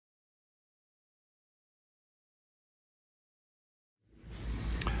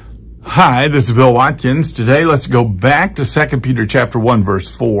Hi, this is Bill Watkins. Today, let's go back to 2 Peter chapter 1, verse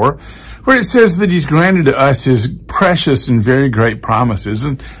 4, where it says that he's granted to us his precious and very great promises,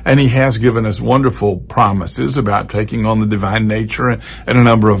 and he has given us wonderful promises about taking on the divine nature and a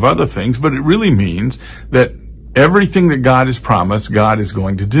number of other things, but it really means that everything that God has promised, God is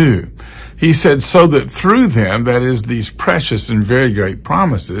going to do. He said, so that through them, that is, these precious and very great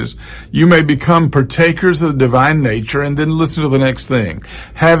promises, you may become partakers of the divine nature. And then listen to the next thing.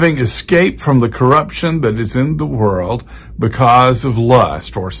 Having escaped from the corruption that is in the world because of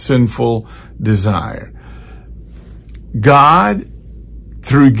lust or sinful desire. God,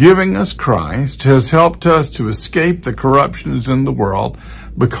 through giving us Christ, has helped us to escape the corruptions in the world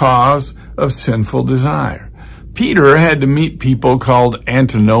because of sinful desire. Peter had to meet people called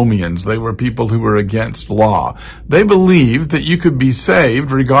antinomians. They were people who were against law. They believed that you could be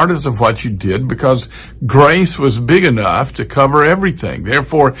saved regardless of what you did because grace was big enough to cover everything.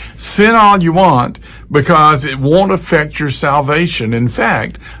 Therefore, sin all you want because it won't affect your salvation. In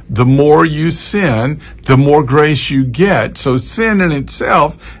fact, the more you sin, the more grace you get. So sin in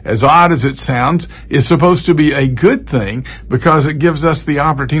itself, as odd as it sounds, is supposed to be a good thing because it gives us the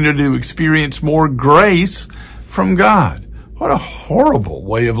opportunity to experience more grace from God. What a horrible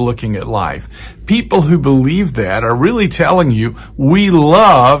way of looking at life. People who believe that are really telling you we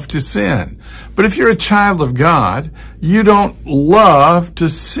love to sin. But if you're a child of God, you don't love to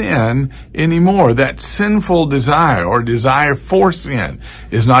sin anymore. That sinful desire or desire for sin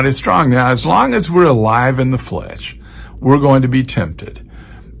is not as strong. Now, as long as we're alive in the flesh, we're going to be tempted.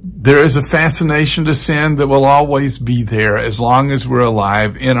 There is a fascination to sin that will always be there as long as we're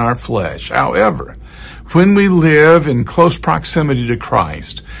alive in our flesh. However, when we live in close proximity to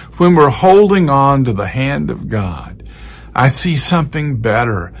Christ, when we're holding on to the hand of God, I see something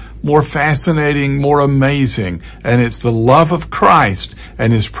better, more fascinating, more amazing, and it's the love of Christ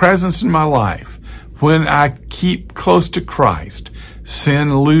and His presence in my life. When I keep close to Christ,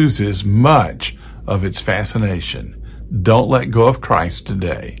 sin loses much of its fascination. Don't let go of Christ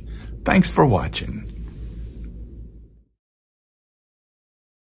today. Thanks for watching.